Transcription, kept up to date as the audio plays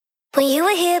when you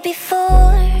were here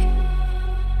before.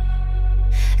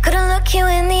 Couldn't look you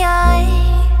in the eye.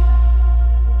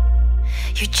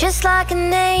 You're just like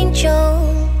an angel.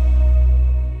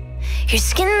 Your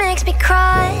skin makes me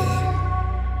cry.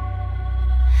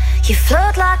 You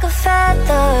float like a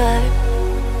feather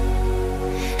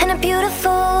in a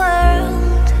beautiful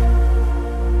world.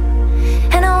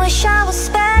 And I wish I was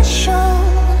special.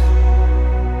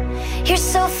 You're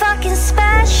so fucking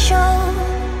special.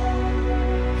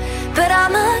 But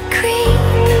I'm a creep,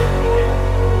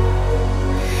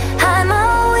 I'm a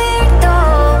weirdo.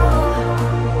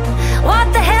 What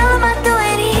the hell am I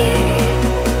doing here?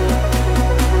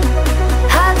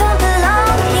 I don't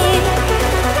belong here.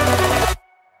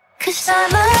 'Cause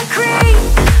I'm a creep,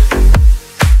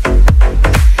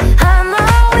 I'm a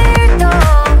weirdo.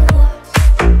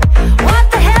 What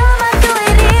the hell am I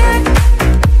doing here?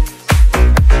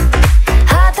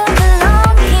 I don't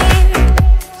belong here.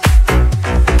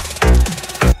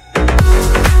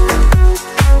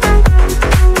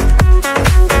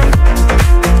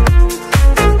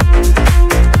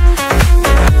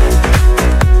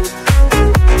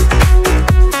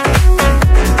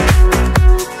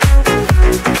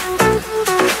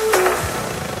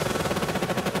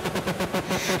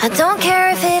 I don't care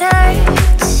if it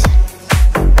hurts.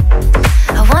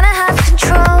 I wanna have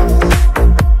control.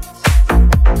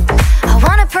 I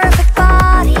want a perfect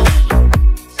body.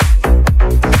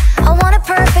 I want a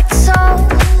perfect soul.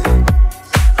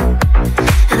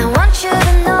 And I want you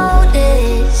to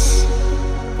notice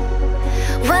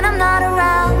when I'm not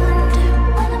around.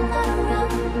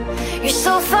 You're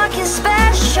so fucking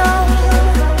special.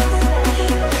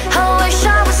 I wish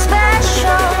I was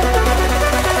special.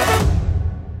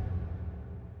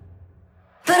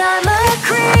 But I'm a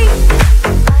creep,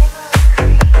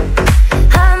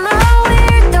 I'm a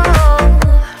weirdo.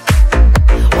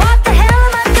 What the hell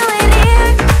am I doing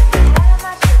here?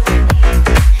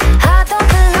 I don't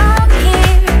belong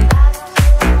here.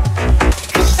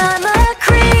 'Cause I'm a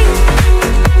creep.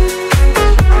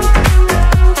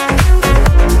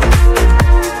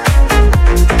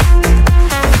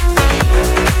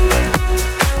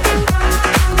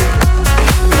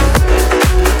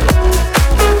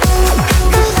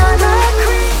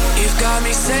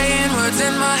 Saying words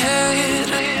in my head,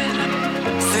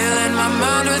 filling my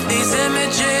mind with these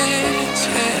images,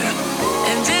 yeah.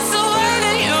 And it's the way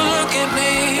that you look at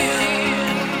me,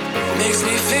 makes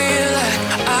me feel like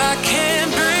I can't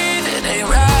breathe. It ain't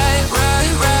right,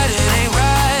 right, right. It ain't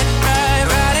right, right,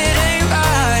 right. It ain't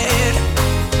right.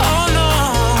 Oh no,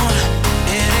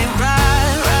 it ain't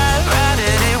right, right, right.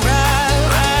 It ain't right,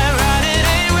 right, right. It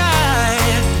ain't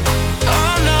right.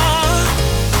 Oh no,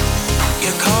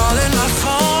 you're calling my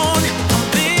phone.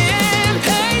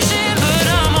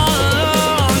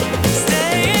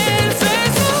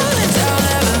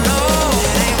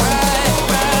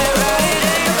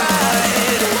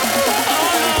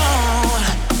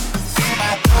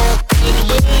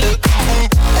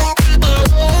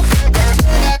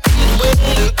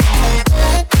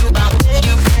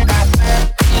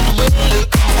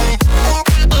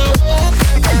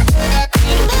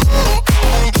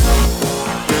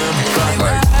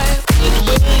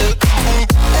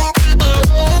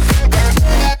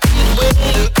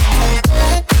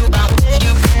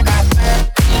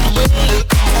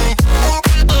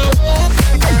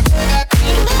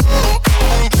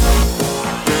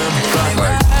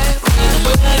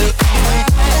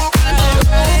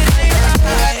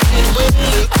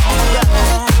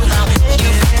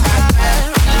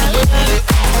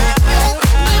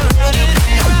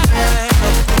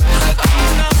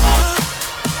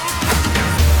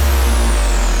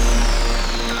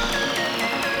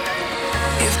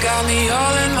 Got me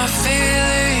all in my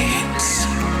feelings,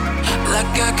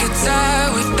 like I could die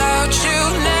without you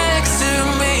next to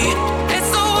me. It's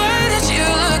the way that you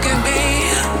look at me,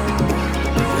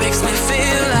 makes me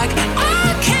feel like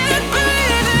I can't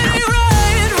breathe. It ain't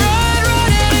right, right,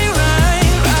 right. It ain't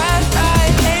right, right, right.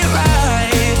 It ain't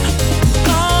right.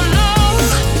 Oh no,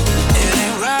 it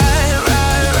ain't right,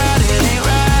 right, right. It ain't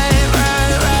right,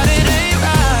 right, right. It ain't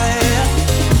right.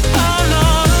 Oh no,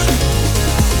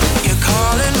 you're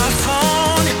calling my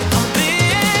phone. I'm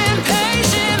being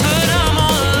patient, but I'm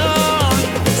all alone.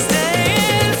 Staying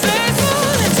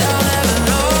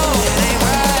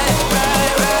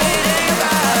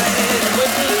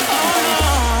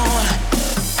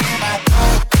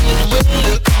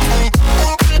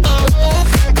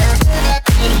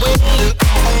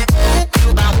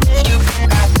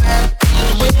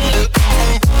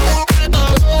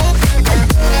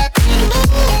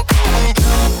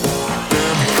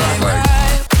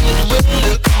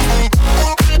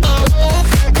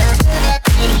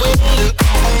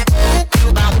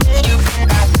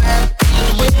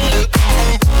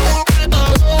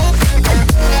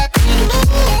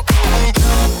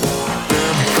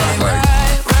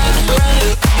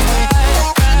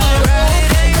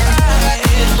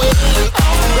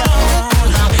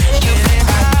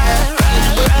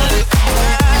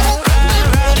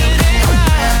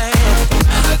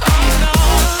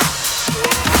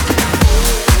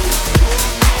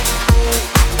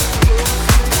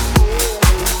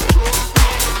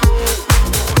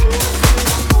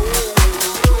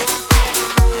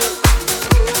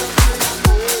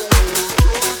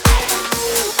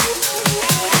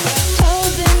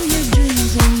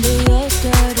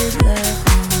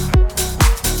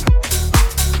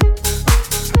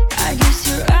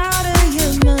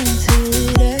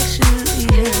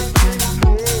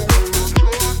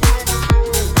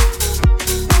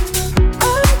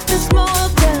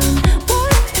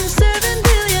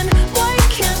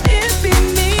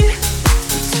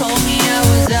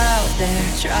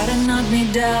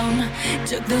me down.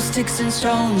 Took those sticks and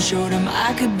stones, showed them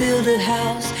I could build a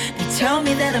house. They tell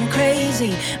me that I'm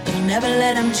crazy, but I'll never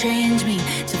let them change me.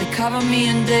 So they cover me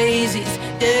in daisies,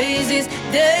 daisies,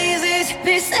 daisies.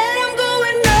 They said I'm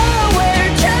going nowhere,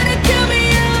 trying to kill me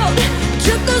out.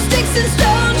 Took those sticks and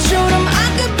stones, showed them I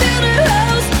could build a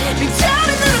house. They tell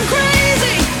me that I'm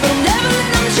crazy, but I'll never let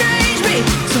them change me.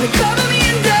 So they cover me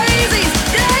in daisies,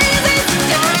 daisies,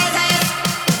 daisies.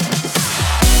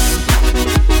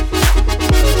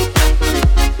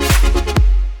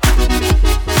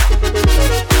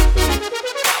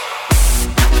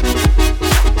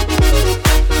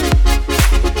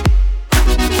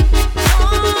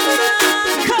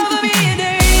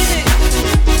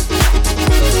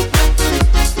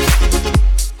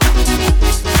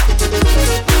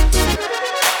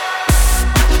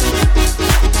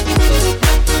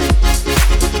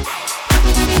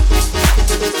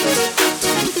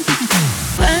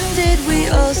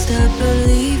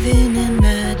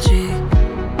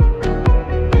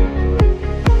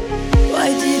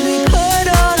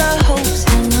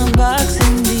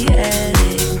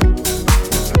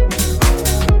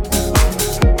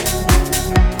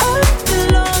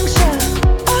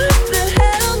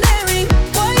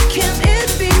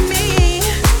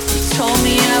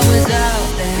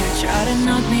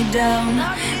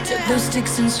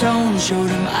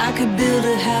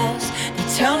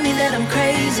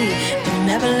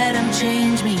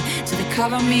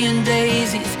 Cover me in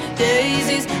daisies,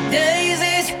 daisies,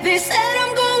 daisies. They said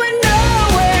I'm going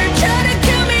nowhere, trying to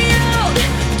kill me out.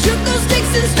 Took those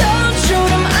sticks and stones, showed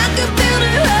them I could build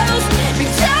a house. They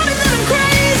tell me that I'm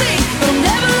crazy, but I'll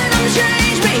never let them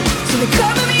change me. So they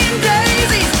cover me in daisies,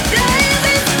 daisies,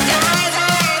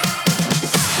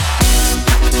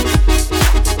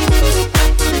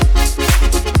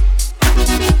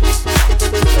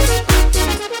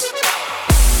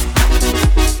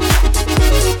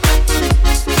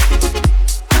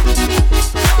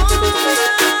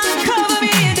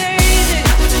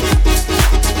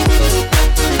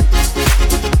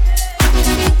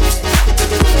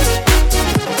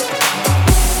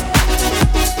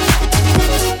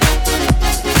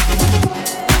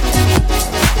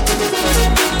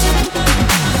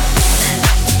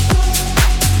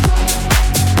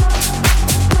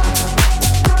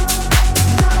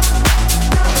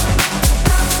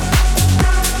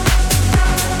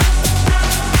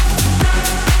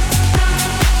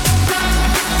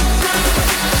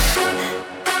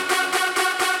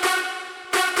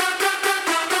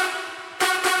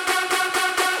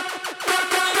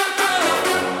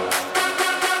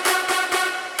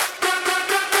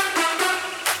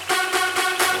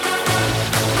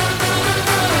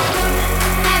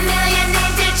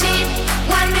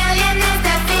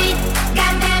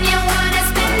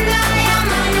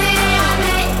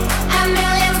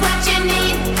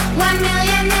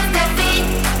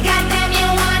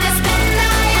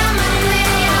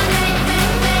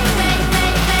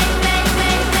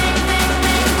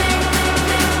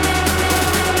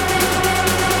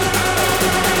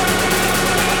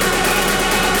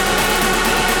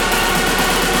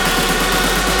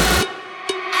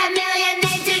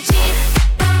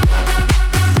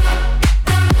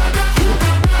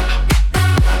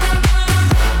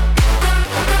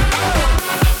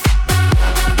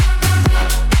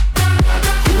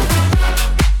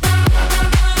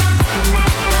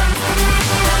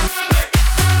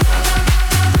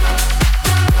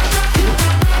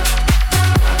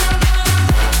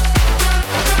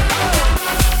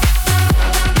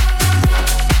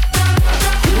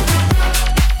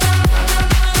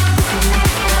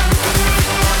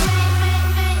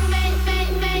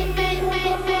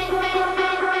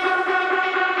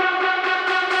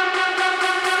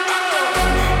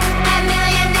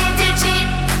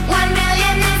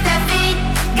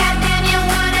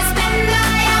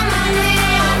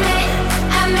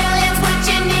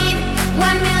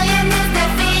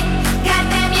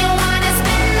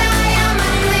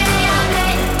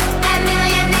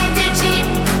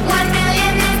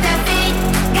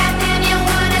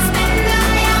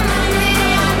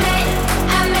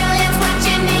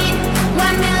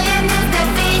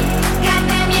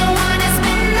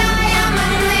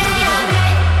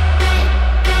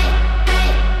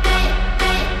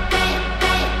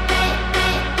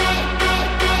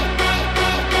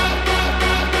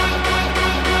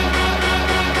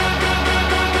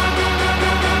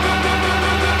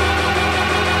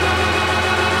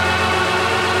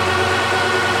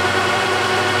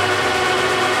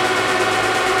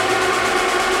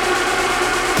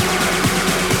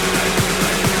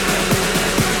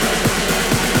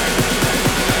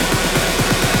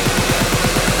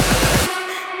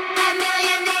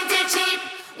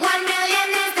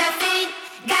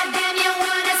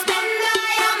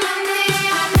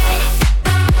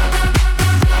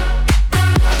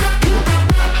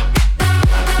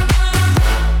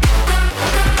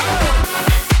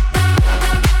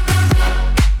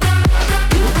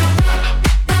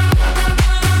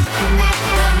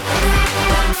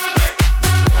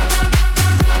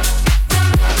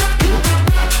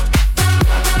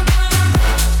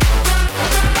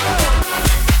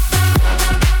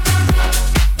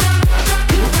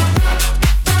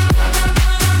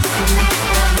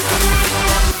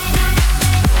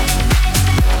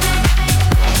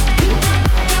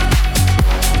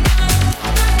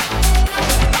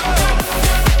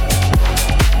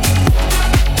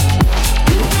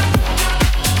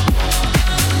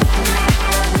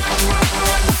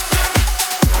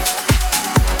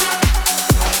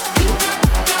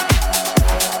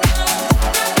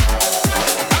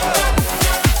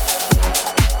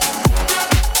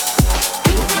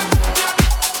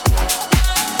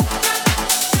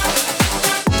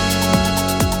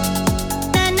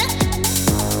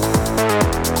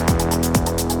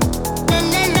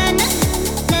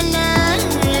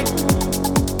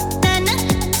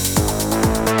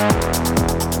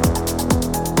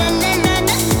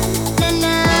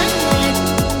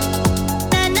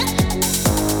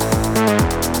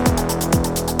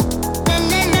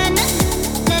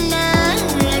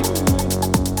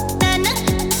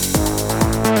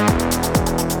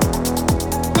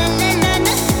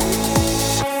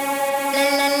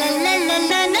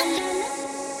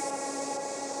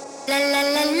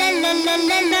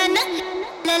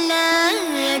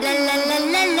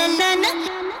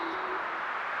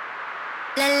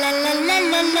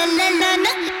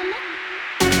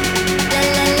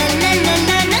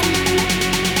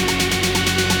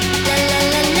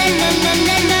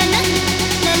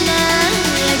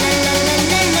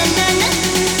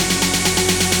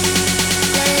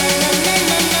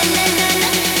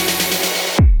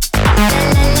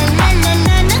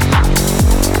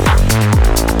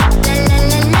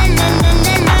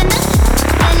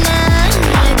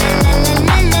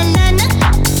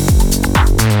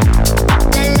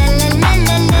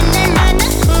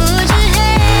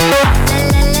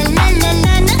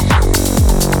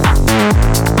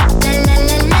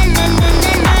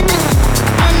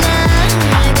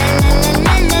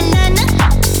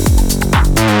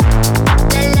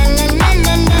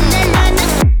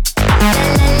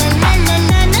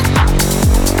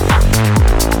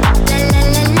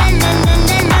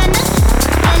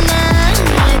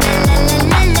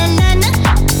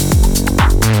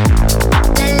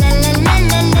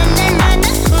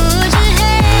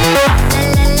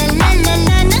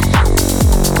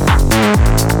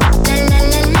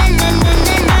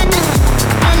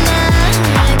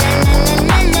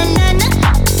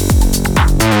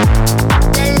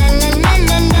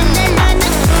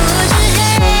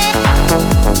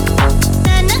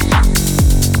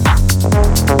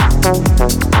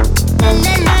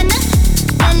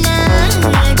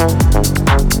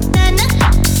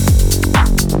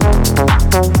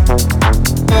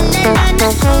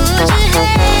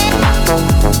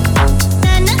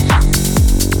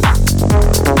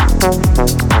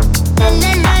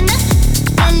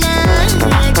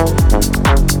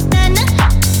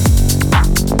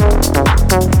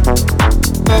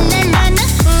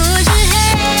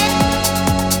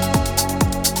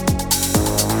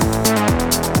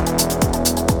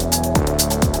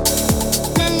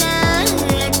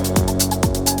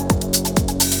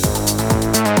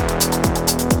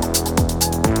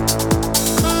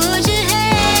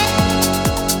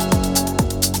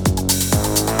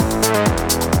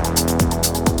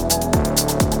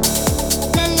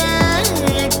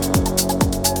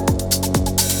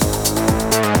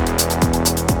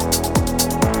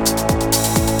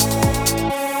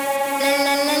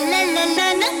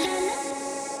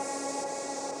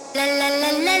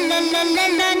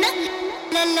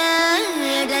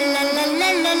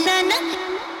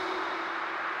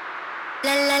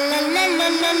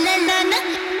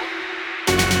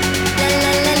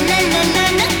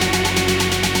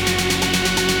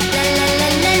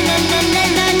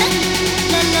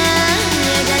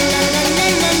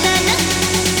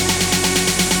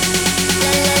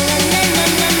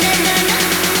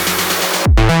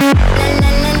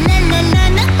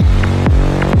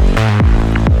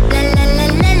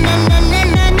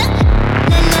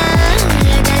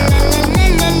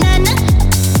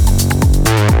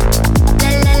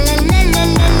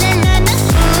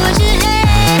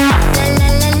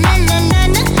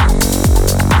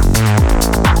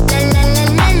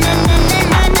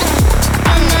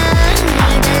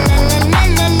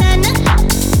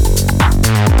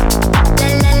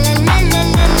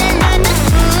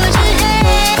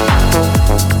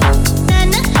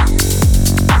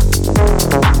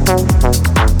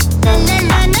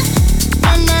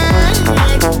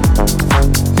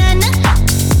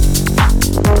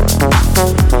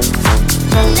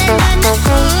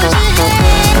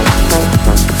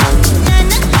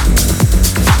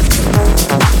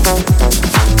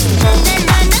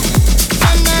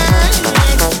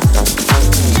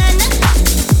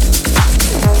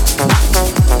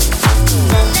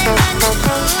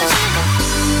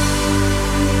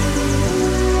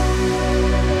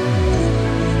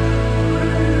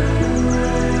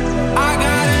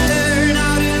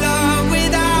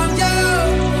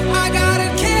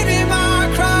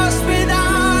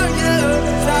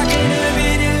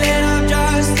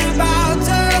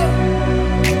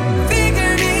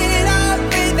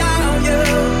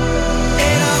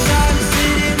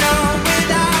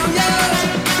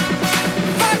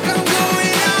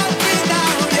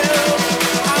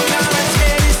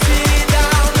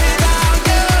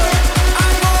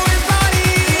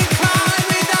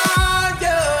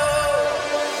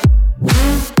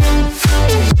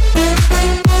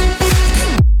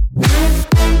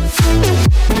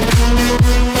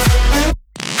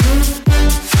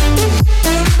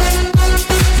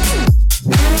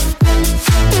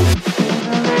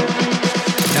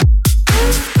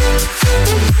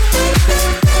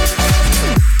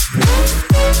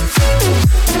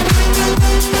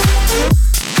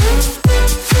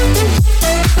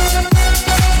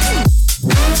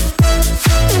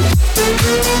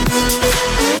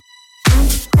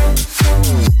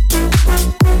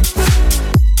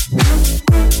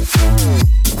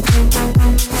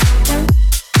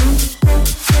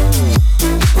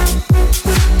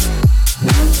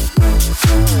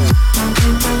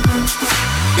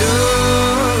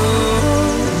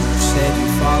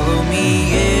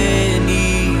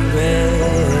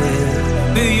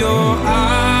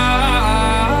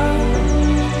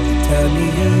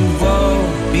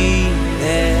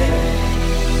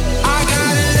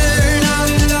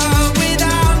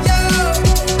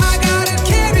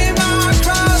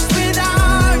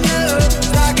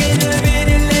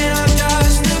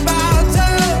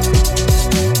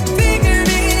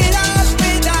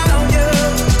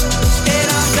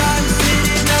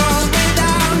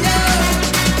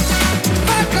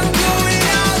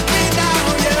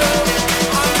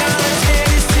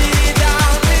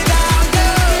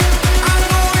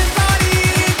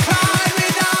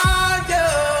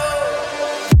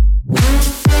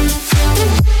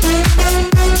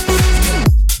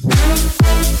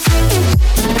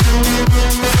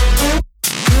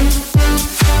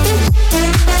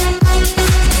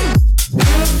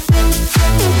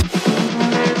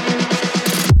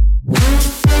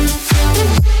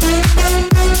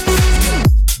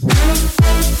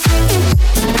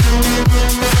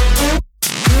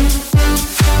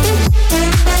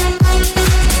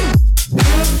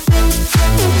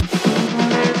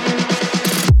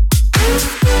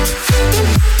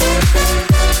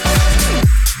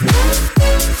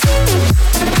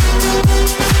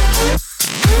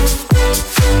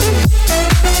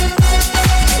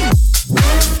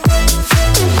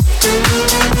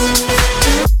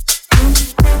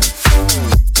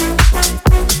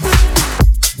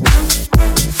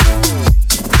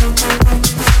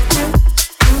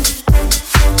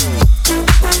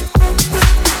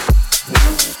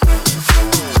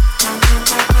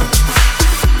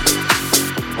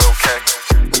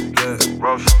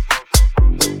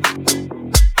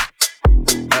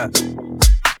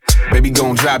 Baby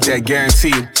gon' drop that, guarantee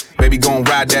you. Baby gon'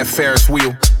 ride that Ferris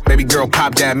wheel. Baby girl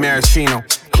pop that maraschino.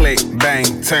 Click, bang,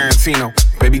 Tarantino.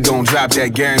 Baby gon' drop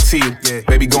that, guarantee you.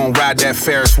 Baby gon' ride that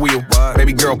Ferris wheel.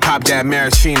 Baby girl pop that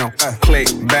maraschino. Click,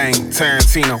 bang,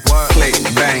 Tarantino. Click,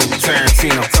 bang,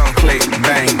 Tarantino. Click,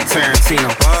 bang,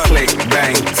 Tarantino. Click,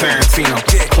 bang, Tarantino.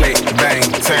 Click, bang,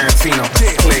 Tarantino.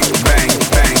 Click, bang,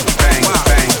 bang, bang,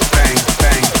 bang, bang,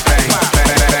 bang, bang.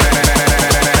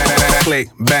 Click,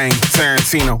 bang,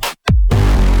 Tarantino.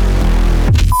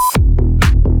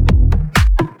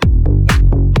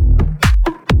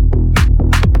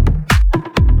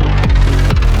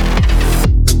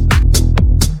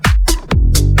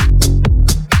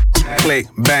 Click,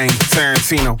 bang,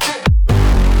 Tarantino.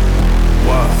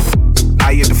 Wow.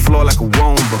 I hit the floor like a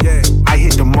womba. I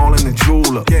hit the mall in the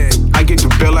jeweler. I get the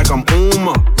bill like I'm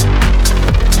Uma.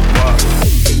 Wow.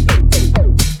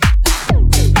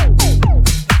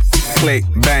 Click,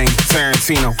 bang,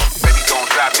 Tarantino. Baby gon'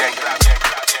 drop that.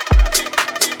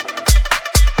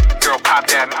 Girl, pop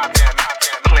that.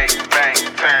 Click, bang,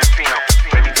 Tarantino.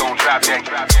 Baby gon' drop that.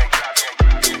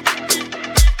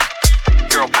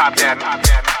 Girl, pop that.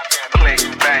 Click,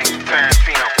 bang,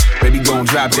 Tarantino. Baby gon'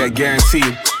 drop that, guarantee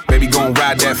you. Baby gon'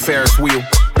 ride that Ferris wheel.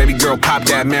 Baby girl pop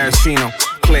that maraschino.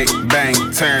 Click, bang,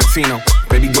 Tarantino.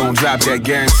 Baby gon' drop that,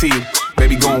 guarantee you.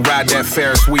 Baby gon' ride that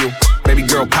Ferris wheel. Baby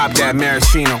girl pop that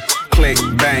maraschino. Click,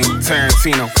 bang,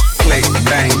 Tarantino. Click,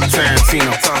 bang,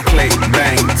 Tarantino. Click,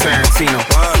 bang, Tarantino.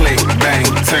 Click, bang,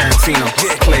 Tarantino.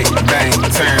 Click, bang,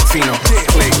 Tarantino.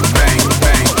 Click, bang,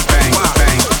 bang, bang,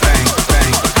 bang, bang, bang,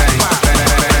 bang, bang.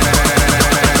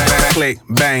 Click,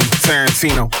 bang,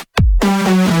 Tarantino.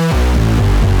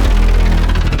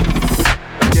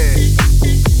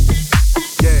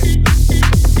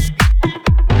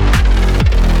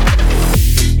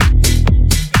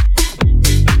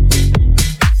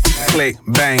 Click,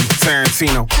 bang,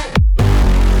 Tarantino.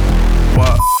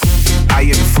 What? I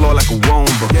hit the floor like a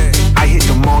womba. I hit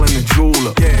the mall in the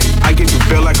jeweler. I get the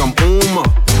bill like I'm Uma.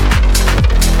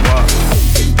 What?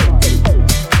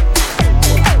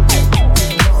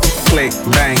 Click,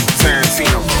 bang,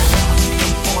 Tarantino.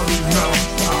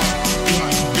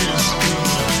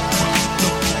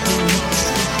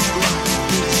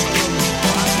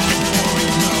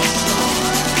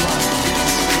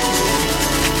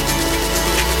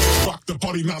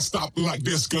 Party not stop like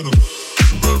this, gonna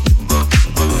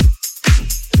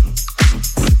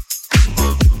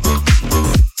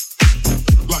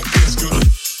like this, gonna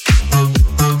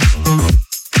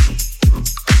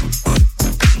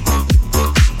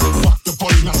rock the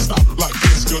party not stop like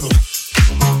this, gonna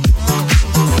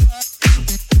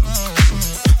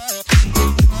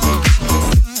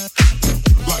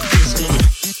like this, gonna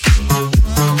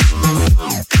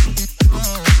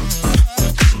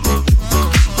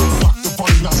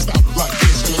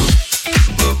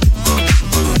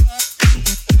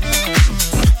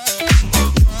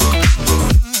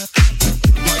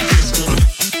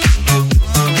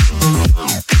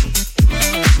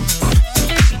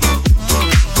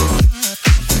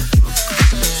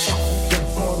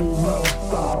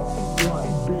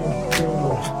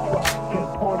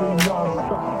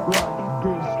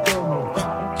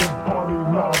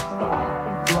not stop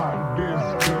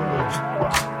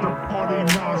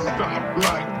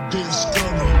like this,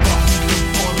 girl.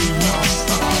 Like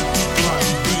this,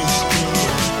 girl.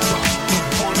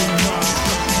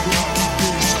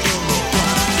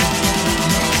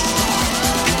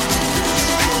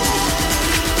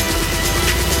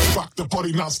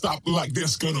 Party not stop like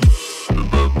this, gonna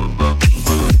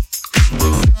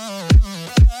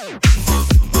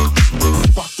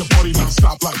rock the party not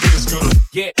stop like this, gonna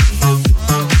get bounce.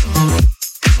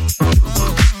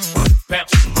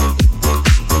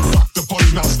 Rock the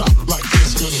party not stop like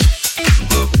this, gonna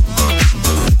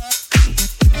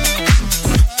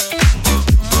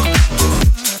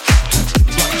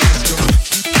like this, gonna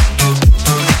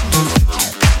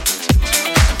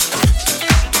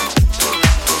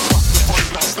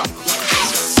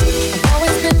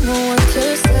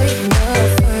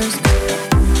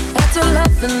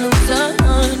And lose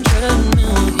 100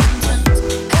 million times.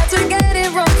 Had to get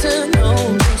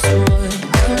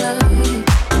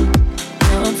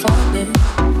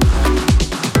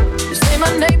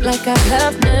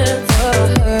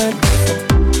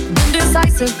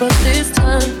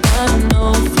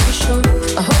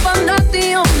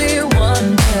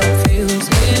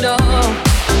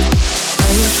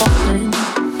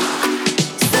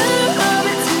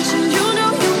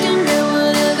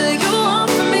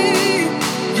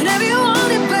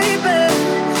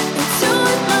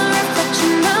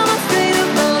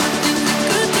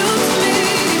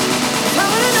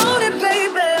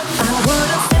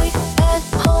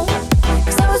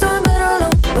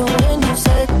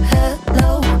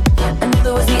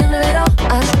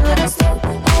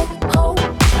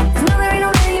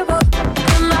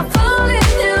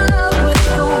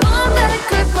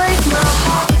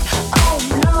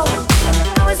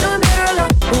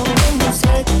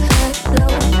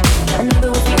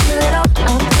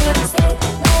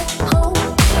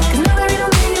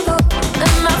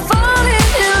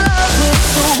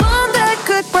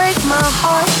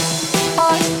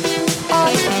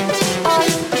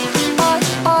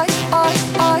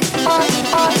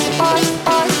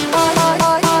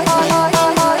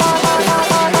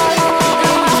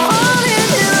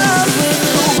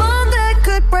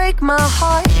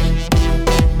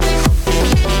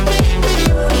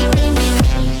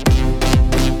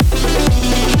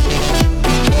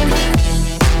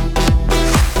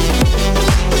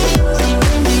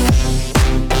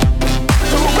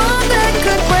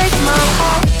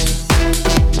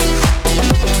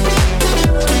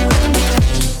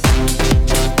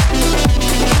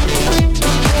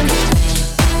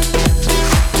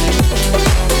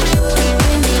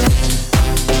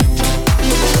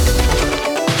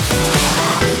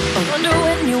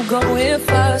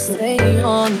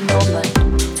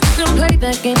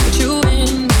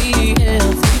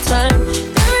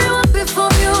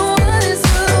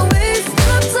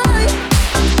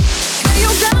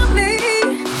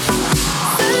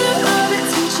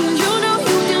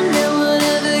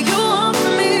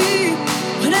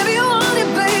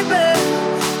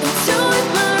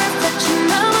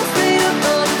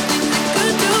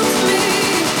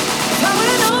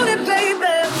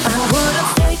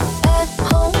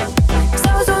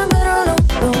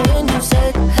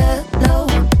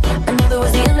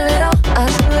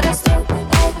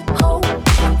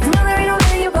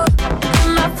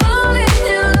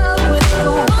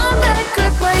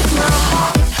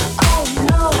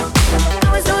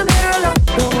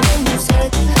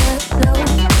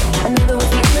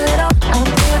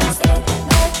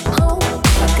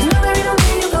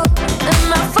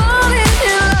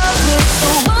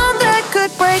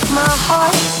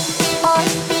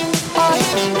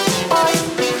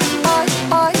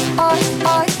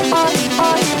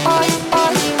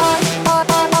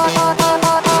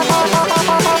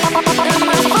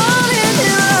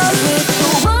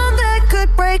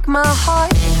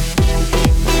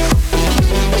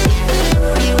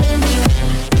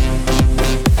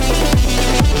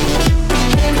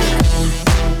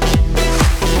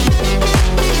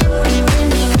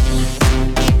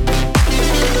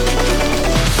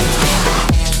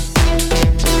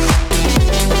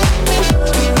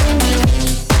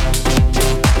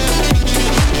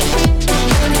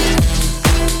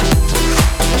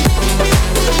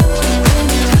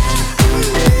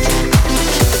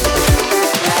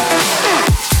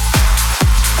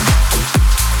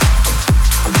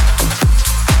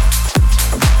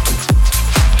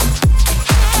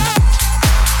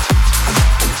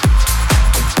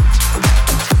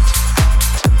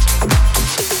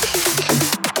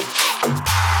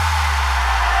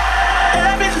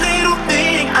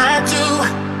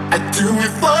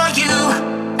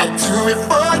it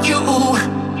for you.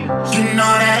 You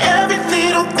know that every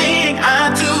little thing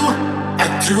I do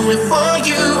it for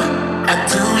you. I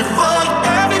do it for you.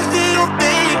 Every little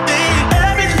thing,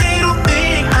 every little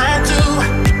thing I do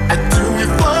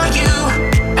it for you.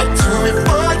 I do it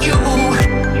for you.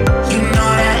 You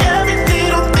know that every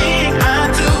little thing I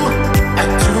do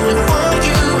it for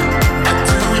you. I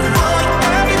do it for you.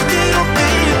 Every little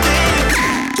thing.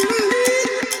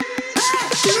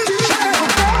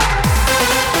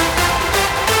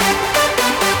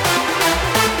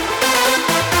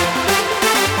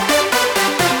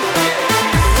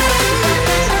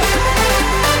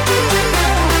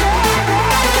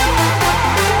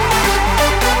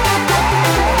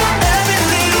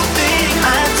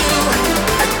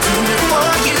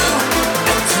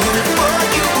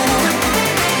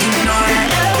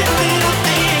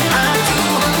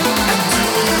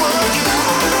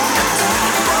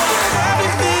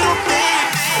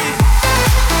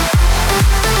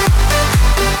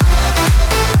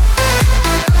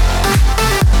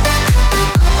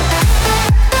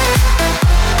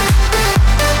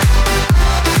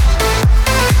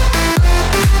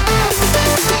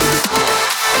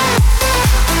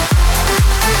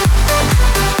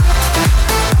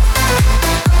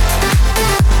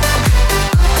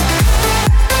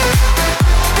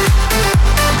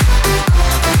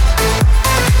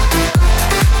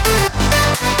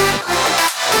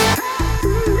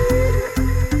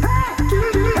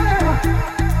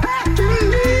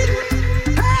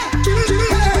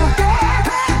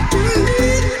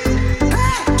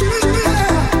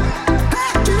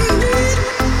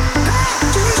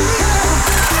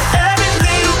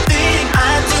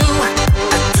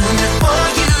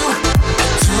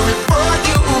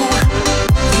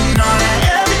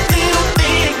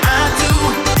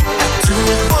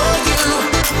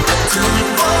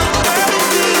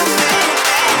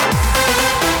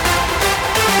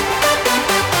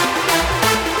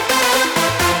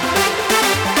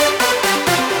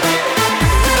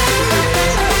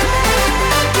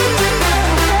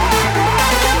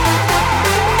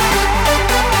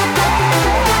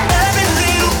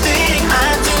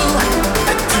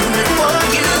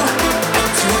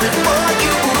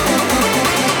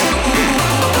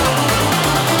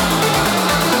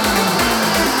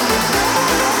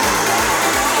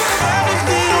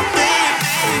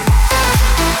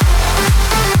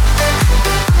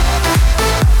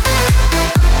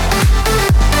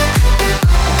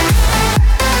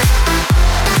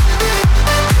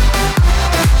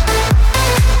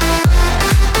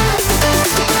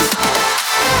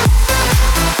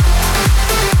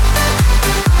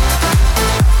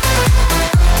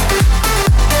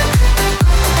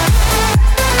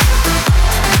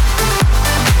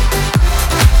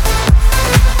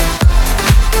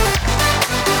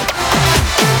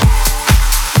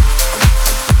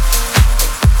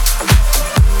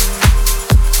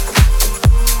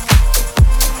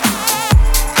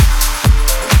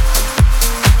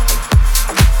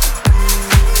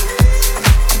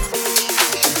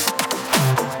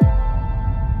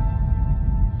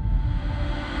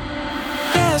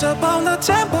 Upon the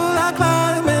temple I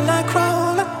climb and I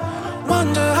crawl.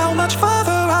 Wonder how much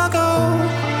further I'll go.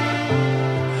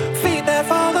 Feet that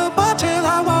fall apart till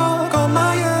I walk on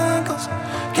my ankles.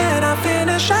 Can I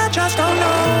finish? I just don't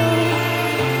know.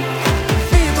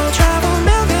 People travel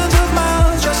millions of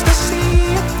miles just to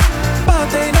see, but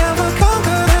they never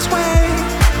conquer this way.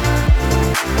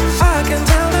 I can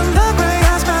tell them the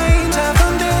greatest pains have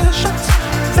conditions.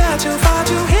 They're too far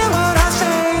to hear what I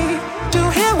say. To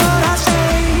hear what I say.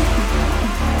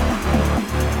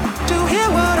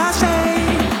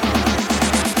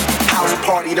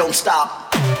 Party don't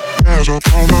stop. As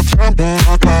upon the temple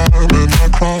I climb and I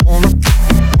crawl.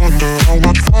 Wonder how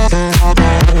much further I'll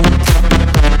go.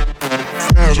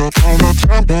 As upon the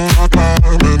temple I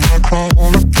climb and I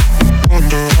crawl.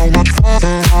 Wonder how much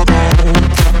further I'll go.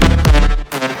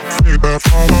 Feet that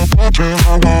fall apart till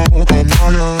I walk on my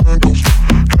ankles.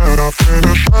 Can I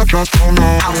finish? I just don't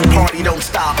know. House party don't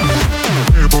stop.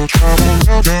 People travel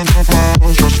millions of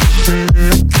miles just to see,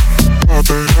 but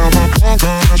they never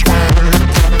conquer this way.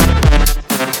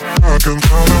 I can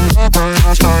tell them the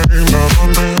greatest names and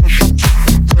conditions.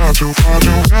 They're too far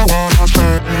to hear what I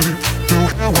say. To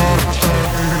hear what I say.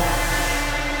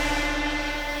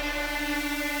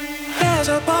 There's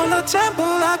upon the temple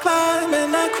I climb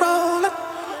and I crawl.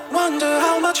 Wonder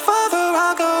how much further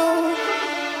I'll go.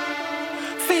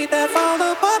 Feet that fall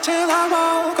apart till I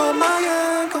walk on my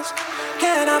ankles.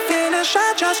 Can I finish?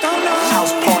 I just don't know.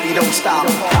 House party don't stop.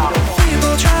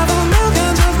 People travel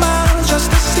millions of miles just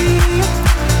to see,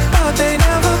 but they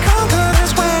never conquer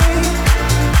this way.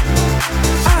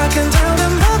 I can tell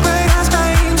them the great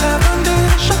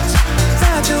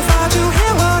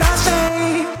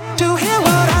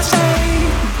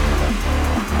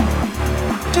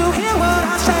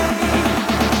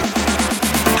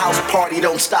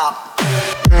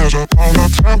There's a pole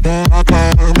at temple, I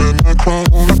climb in the crown.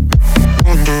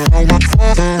 Wonder how much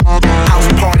further I go.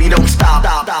 House party don't stop.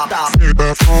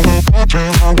 Feedback from the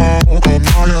bottom, I walk on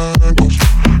my ankles.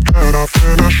 Can I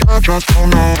finish? I just don't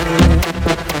know.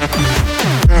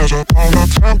 There's a pole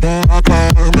at temple, I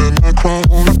climb in the crown.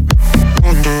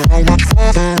 Wonder how much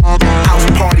further I go. House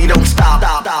party don't stop.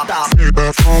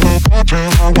 Feedback from the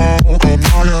bottom, I walk on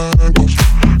my ankles.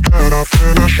 Can I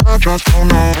finish? I just don't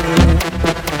know.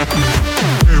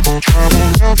 People travel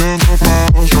millions of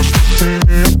miles just to see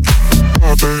me,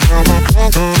 but they never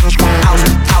conquer this way.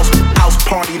 House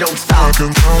party don't stop. I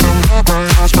can tell them the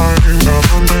greatest things of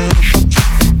ambitions.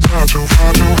 Not too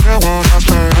far to hear what I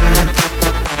say.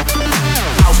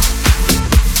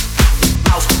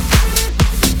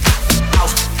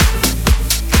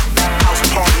 House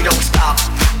party don't stop.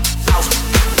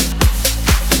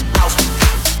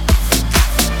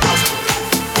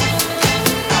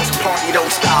 House party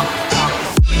don't stop.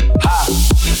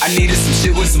 I needed some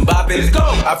shit with some bop in it.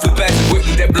 I flew back and whip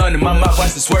with that blunt in my mouth,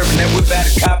 watched it swerving, that whip had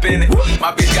a cop in it.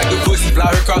 My bitch got good pussy, fly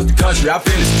her across the country. I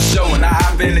finished the show and I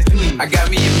hop in it. I got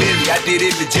me a milli, I did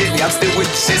it legitly. I'm still with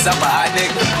the shits, I'm a hot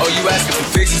nigga. Oh, you asking for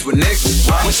fixes with niggas?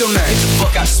 What's your name? Get the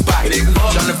fuck out the spot, nigga.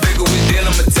 Tryna figure which deal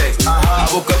I'ma take. I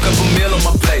woke up, couple meal on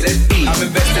my plate. Let's eat. I'm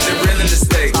invested in real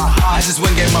estate. I just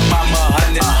went and gave my mama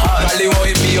 $100. Probably won't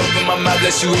hear me open my mouth,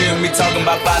 let you hear me talking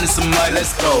about finding some money.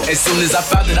 Let's go. As soon as I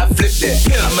found it, I flipped that.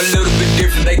 I'm a little bit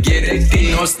different, they get it.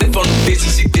 You know I'm stiff on the bitch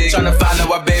and she dig. Tryna find out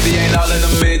why baby ain't all in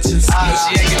the mentions. No,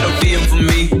 she ain't get no DM from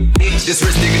me. This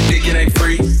rich nigga dick, it ain't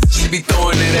free. She be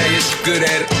throwing it at you, she good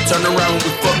at it. Turn around when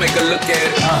we fuck, make her look at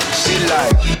it. She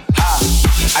like,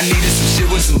 I needed some shit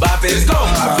with some bop in it.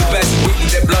 I flew past the whip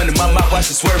with that blunt in my mouth, watch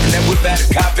it swerving, that whip had a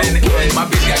cop in it. My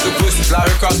bitch got good pussy, fly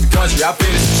her across the country. I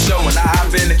finished the show and I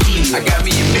hop in it. I got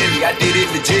me a milli, I did it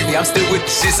legitly. I'm still with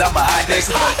the shits, I'm a hot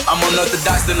nigga. I'm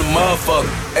unorthodox than a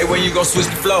motherfucker. Hey, when you gon' switch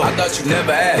the flow? I thought you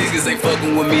never asked. Niggas ain't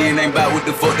fucking with me and ain't bout what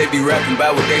the fuck they be rapping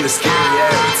about, what they look scary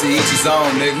ass. To each his own,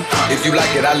 nigga. If you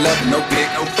like it, I love it, no pick,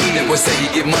 no pee. That boy say he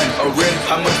get money. Oh really?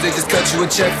 How much they just cut you a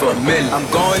check for $1 million? I'm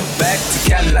going back to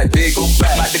Cali like big, go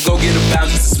back. About to go get a pound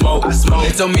just to smoke. I smoke.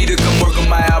 They told me to come work on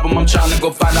my album. I'm tryna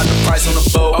go find out the price on the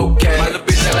boat. Okay. My little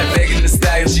bitch act like Megan Thee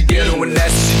Stallion. She get her when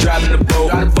nasty, she driving the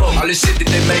boat. All this shit that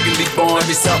they making me born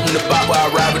be something about where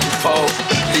I ride with the pole.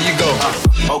 Here you go.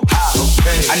 Okay.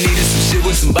 I needed some shit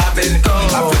with some bop in it.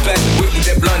 I flew past the whip with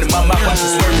that blunt in my mouth, watch it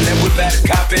swerving, that whip had a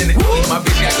cop in it. My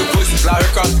bitch got good pussy, fly her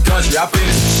across the country. I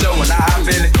finished the show and I hop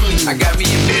in it. I got me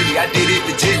a milli, I did it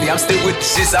legitly. I'm still with the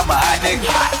shits, I'm a hot nigga.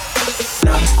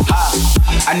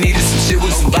 I needed some shit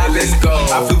with some bop in it.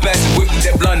 I flew past the whip with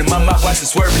that blunt in my mouth, watch it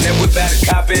swerving, that whip had a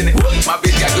cop in it. My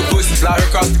bitch got good pussy, fly her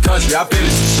across the country. I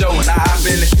finished the show and I hop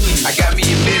in it. I got me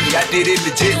a milli, I did it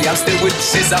legitly. I'm still with the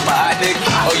shits, I'm a hot nigga.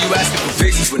 Oh, you asking for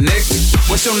fixes with niggas?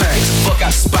 What's your name? Get the fuck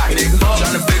out the spot, nigga.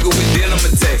 Tryna figure which deal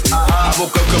I'ma take. I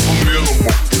woke up, couple meal on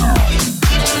my